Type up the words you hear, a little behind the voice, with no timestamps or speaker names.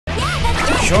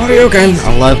Shoryuken.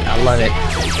 I love it.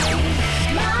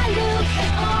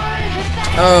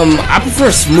 I prefer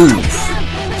smooth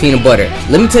peanut butter.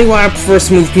 Let me tell you why I prefer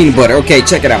smooth peanut butter. Okay,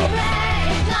 check it out.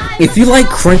 If you like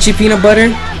crunchy peanut butter,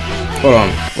 hold on,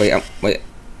 wait.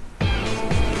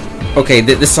 Okay,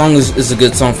 this song is a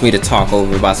good song for me to talk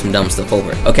over about some dumb stuff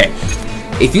over. Okay,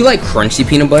 if you like crunchy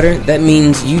peanut butter, that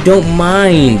means you don't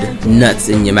mind nuts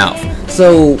in your mouth.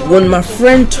 So when my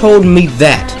friend told me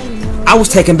that, I was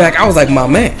taken back. I was like, my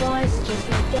man,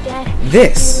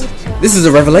 this is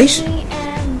a revelation.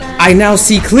 I now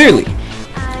see clearly.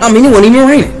 I mean, it wasn't even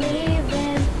raining.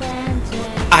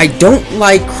 I don't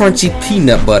like crunchy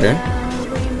peanut butter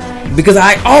because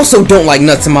I also don't like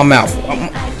nuts in my mouth.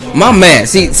 My man,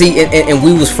 see, and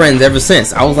we was friends ever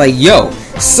since. I was like, yo,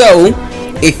 so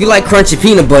if you like crunchy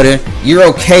peanut butter, you're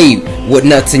okay with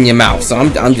nuts in your mouth. So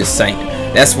I'm just saying.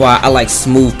 That's why I like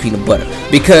smooth peanut butter,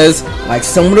 because like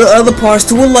some of the other parts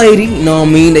to a lady, you know what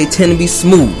I mean, they tend to be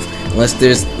smooth unless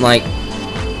there's like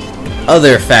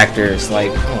other factors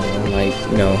like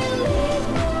you know,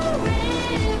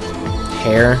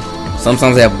 hair.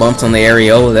 Sometimes they have bumps on the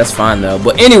areola. That's fine though.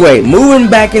 But anyway, moving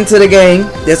back into the game,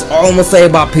 that's all I'm gonna say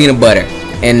about peanut butter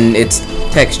and its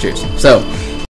textures. So